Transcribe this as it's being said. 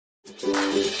Welcome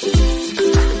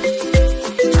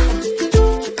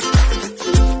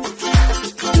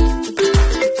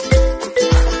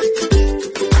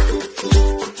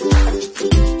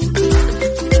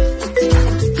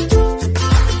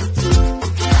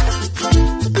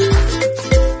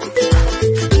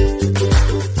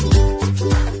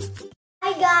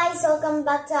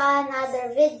back to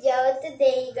another video.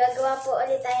 Today, gagawa po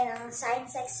ulit tayo ng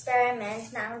science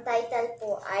experiment na ang title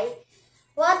po ay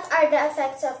What are the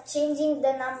effects of changing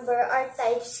the number or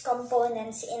types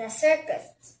components in a circuit?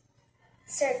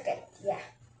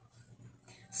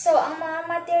 So, ang mga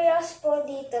materials po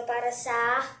dito para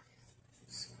sa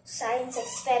science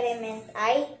experiment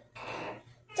ay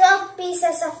 12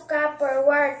 pieces of copper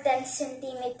wire 10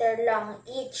 cm long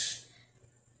each,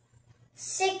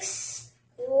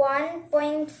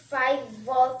 1.5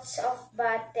 volts of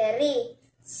battery,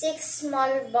 6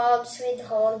 small bulbs with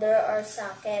holder or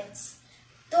sockets,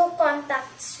 2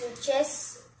 contact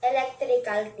switches,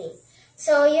 electrical tape.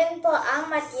 So, yun po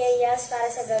ang materials para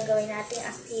sa gagawin nating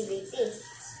activity.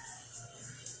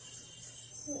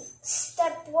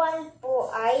 Step 1 po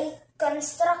ay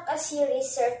construct a series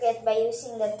circuit by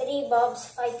using the 3 bulbs,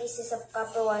 5 pieces of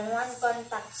copper, 1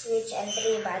 contact switch, and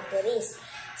 3 batteries.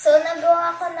 So,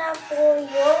 nagawa ko na po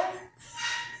yung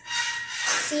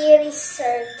series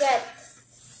circuit.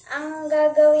 Ang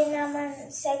gagawin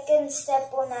naman, second step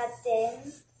po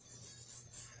natin.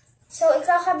 So,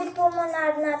 ikakabit po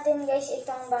muna natin guys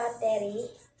itong battery.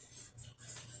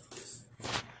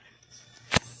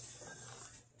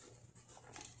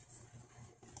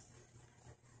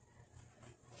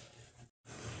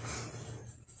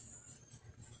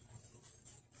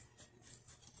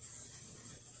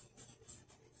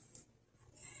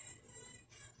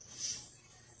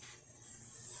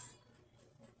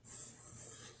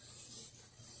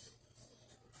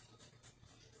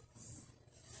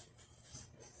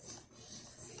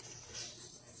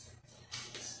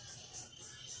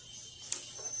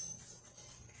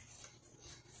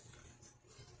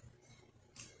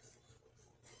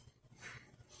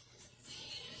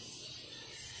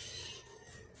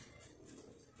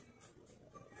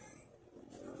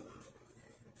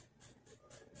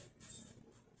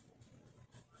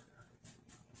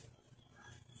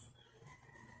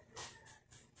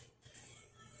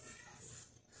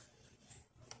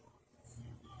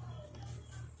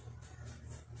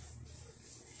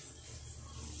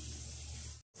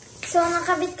 So,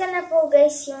 nakabit ka na po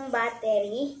guys yung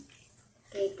battery.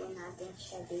 Okay po natin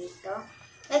siya dito.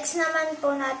 Next naman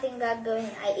po natin gagawin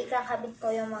ay ikakabit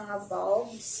ko yung mga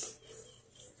bulbs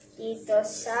dito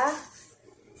sa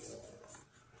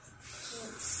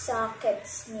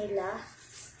sockets nila.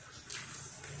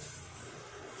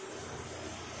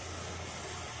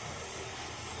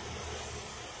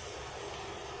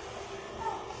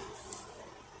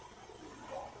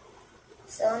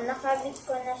 So, nakabit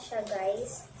ko na siya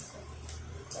guys.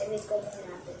 Sabit ko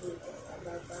muna natin dito sa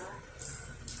baba.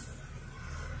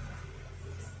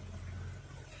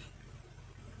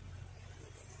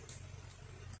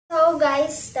 So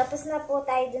guys, tapos na po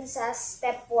tayo dun sa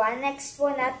step 1. Next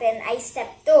po natin ay step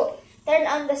 2. Turn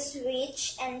on the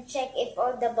switch and check if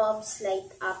all the bulbs light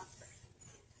up.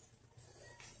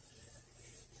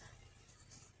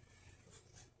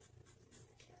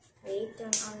 Okay,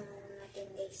 turn on natin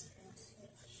guys.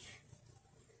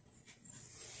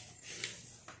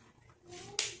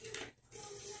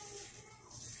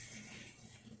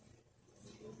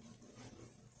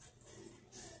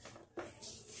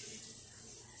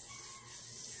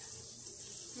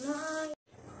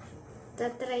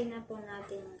 Tatry na po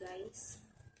natin guys.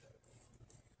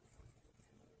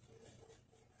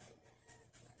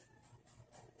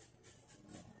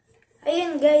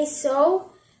 Ayun guys, so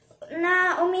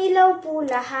na umilaw po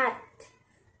lahat.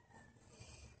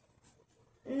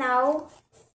 Now,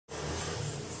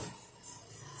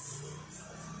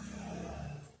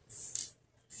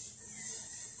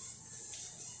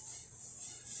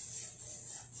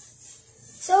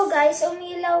 so guys,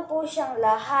 umilaw po siyang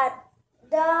lahat.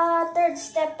 The third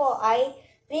step po ay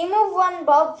remove one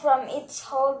bulb from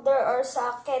its holder or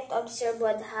socket. Observe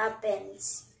what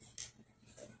happens.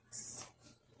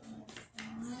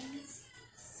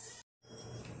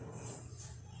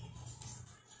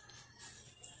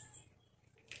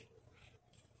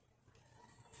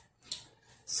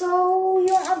 So,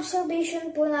 yung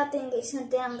observation po natin guys,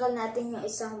 na tinanggal natin yung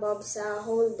isang bulb sa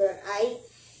holder ay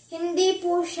hindi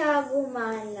po siya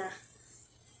gumana.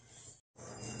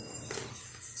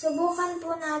 Subukan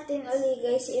po natin uli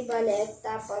guys ibalik,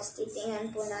 tapos titingnan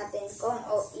po natin kung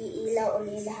iilaw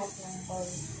uli lahat ng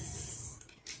bulb.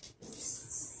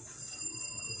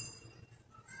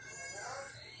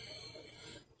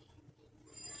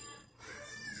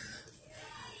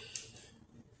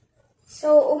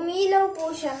 So, umilaw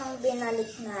po siya nung binalik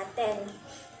natin.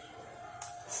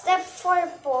 Step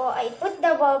 4 po ay put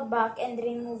the bulb back and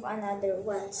remove another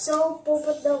one. So,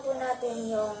 puput daw po natin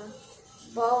yung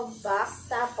bulb back,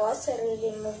 tapos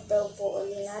re-remove daw po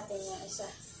ulit natin yung isa.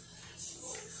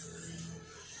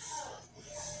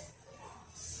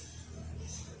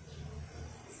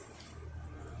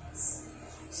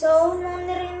 So, nung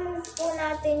niremove po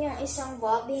natin yung isang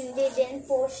bulb, hindi din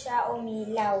po siya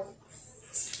umilaw.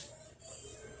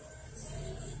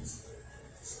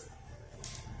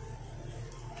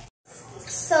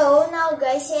 So, now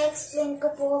guys, i-explain ko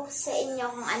po sa inyo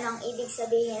kung anong ibig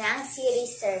sabihin ng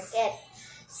series circuit.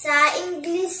 Sa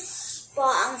English po,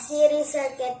 ang series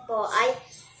circuit po ay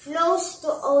flows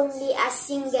to only a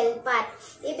single path.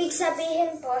 Ibig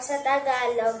sabihin po sa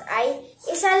Tagalog ay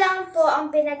isa lang po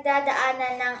ang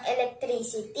pinagdadaanan ng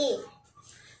electricity.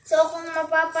 So, kung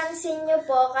mapapansin nyo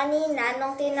po, kanina,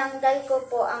 nung tinanggal ko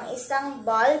po ang isang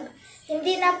bulb,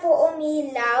 hindi na po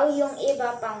umilaw yung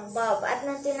iba pang bulb. At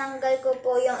nung tinanggal ko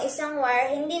po yung isang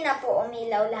wire, hindi na po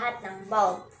umilaw lahat ng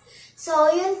bulb.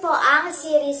 So, yun po ang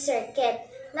series circuit.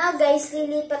 Now guys,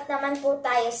 lilipat naman po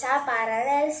tayo sa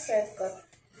parallel circuit.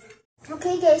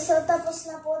 Okay guys, so tapos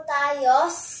na po tayo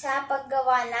sa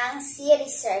paggawa ng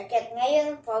series circuit.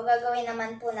 Ngayon po, gagawin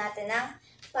naman po natin ang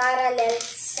parallel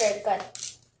circuit.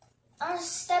 Ang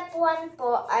step 1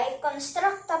 po ay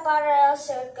construct a parallel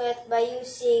circuit by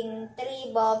using 3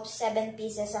 bulbs, 7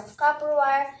 pieces of copper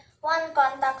wire, 1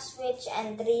 contact switch,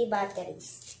 and 3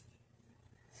 batteries.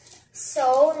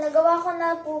 So, nagawa ko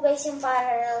na po guys yung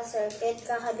parallel circuit.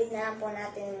 Kakabit na lang po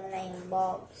natin muna yung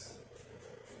bulbs.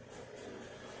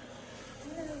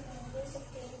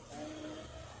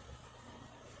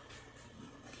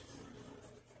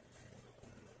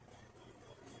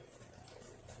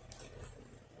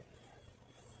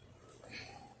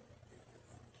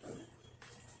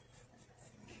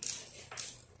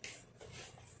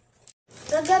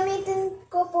 Gagamitin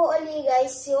ko po ulit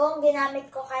guys yung ginamit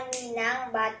ko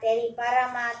kaninang battery para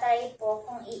matry po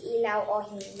kung iilaw o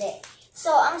hindi.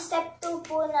 So, ang step 2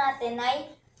 po natin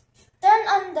ay turn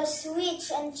on the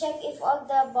switch and check if all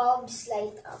the bulbs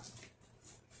light up.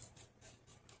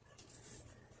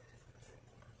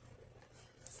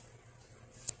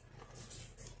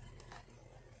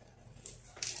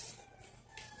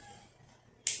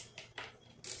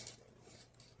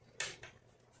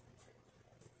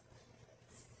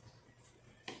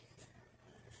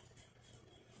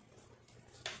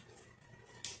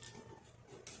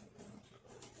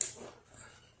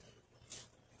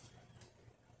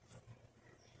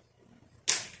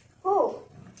 Oh,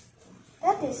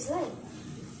 that is light.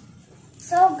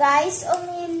 So guys,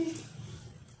 umilaw.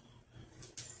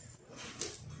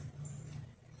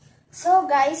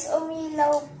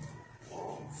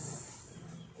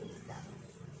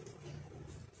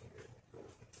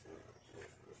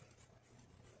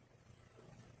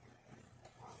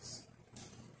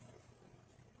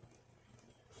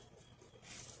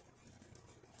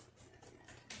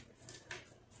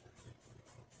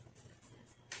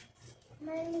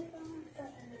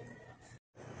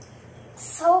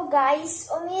 So guys,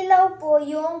 umilaw po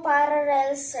yung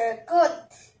parallel circuit.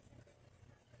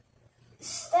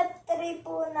 Step 3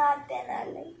 po natin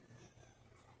alay.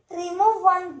 Remove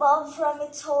one bulb from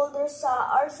its holder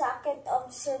or socket.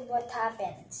 Observe what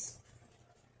happens.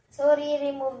 So,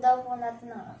 re-remove daw po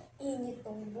natin ng init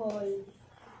ng bulb.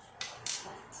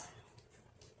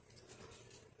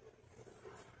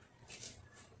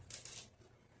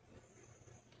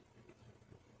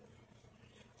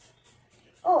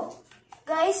 Oh,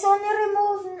 guys, so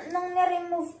nung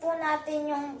ni-remove po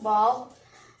natin yung bulb,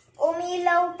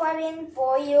 umilaw pa rin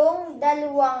po yung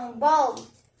dalawang bulb.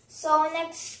 So,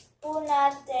 next po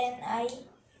natin ay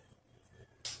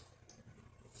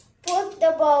put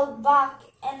the bulb back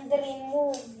and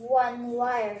remove one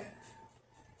wire.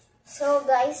 So,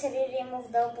 guys, re-remove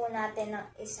daw po natin ng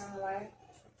isang wire.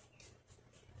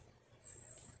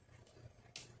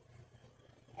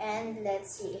 And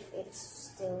let's see if it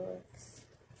still works.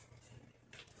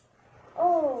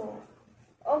 Oh,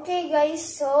 okay guys,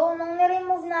 so nung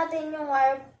ni-remove natin yung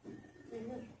wire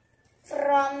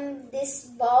from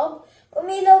this bulb,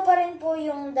 umilaw pa rin po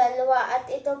yung dalawa at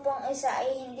ito pong isa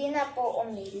ay hindi na po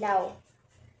umilaw.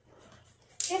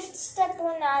 Fifth step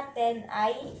po natin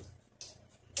ay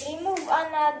remove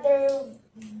another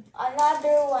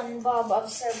one bulb.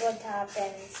 Observe what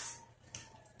happens.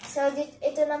 So,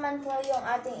 ito naman po yung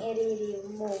ating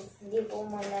i-remove. Hindi po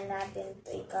muna natin ito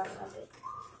ikakabit.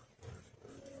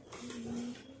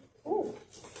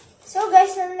 So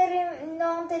guys,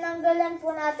 nung tinanggalan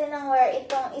po natin ng wire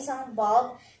itong isang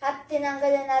bulb at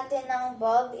tinanggalan natin ng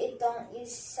bulb itong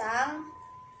isang,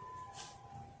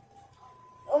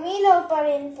 umilaw pa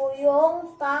rin po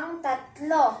yung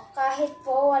pang-tatlo kahit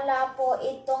po wala po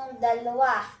itong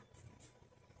dalawa.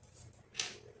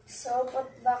 So put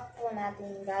back po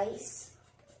natin guys.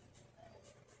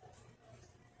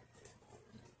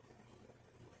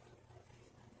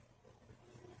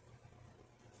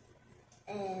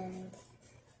 And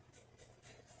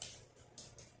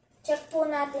check po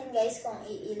natin guys kung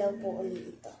iilaw po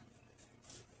ulit ito.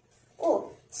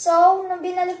 Oh, so nung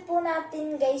binalik po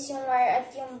natin guys yung wire at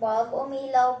yung bulb,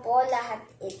 umilaw po lahat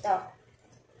ito.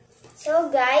 So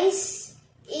guys,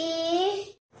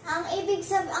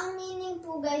 ang meaning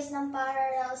po guys ng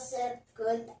parallel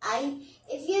circuit ay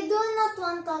if you do not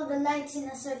want all the lights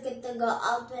in a circuit to go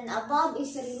out when a bulb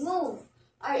is removed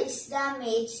or is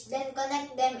damaged, then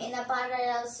connect them in a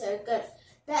parallel circuit.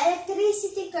 The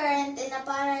electricity current in a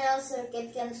parallel circuit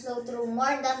can flow through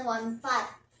more than one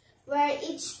path, where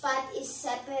each path is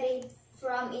separate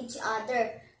from each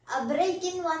other. A break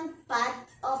in one path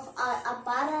of a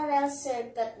parallel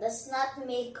circuit does not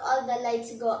make all the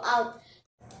lights go out.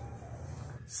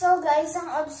 So guys,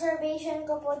 ang observation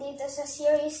ko po dito sa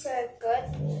series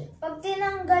circuit, pag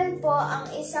tinanggal po ang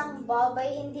isang bulb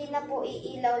ay hindi na po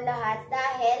iilaw lahat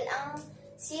dahil ang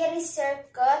series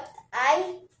circuit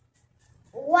ay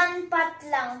one path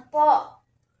lang po.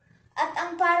 At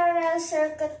ang parallel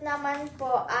circuit naman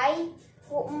po ay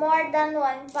more than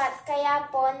one path.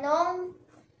 Kaya po nung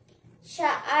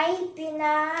siya ay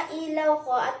pinailaw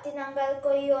ko at tinanggal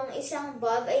ko yung isang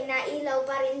bulb ay nailaw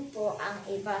pa rin po ang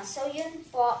iba. So yun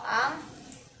po ang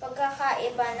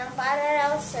pagkakaiba ng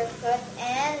parallel circuit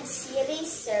and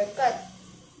series circuit.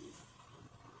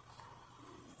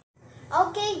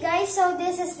 Okay guys, so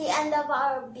this is the end of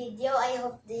our video. I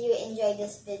hope that you enjoyed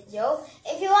this video.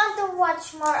 If you want to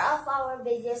watch more of our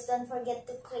videos, don't forget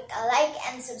to click a like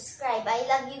and subscribe. I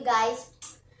love you guys.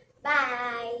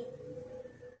 Bye!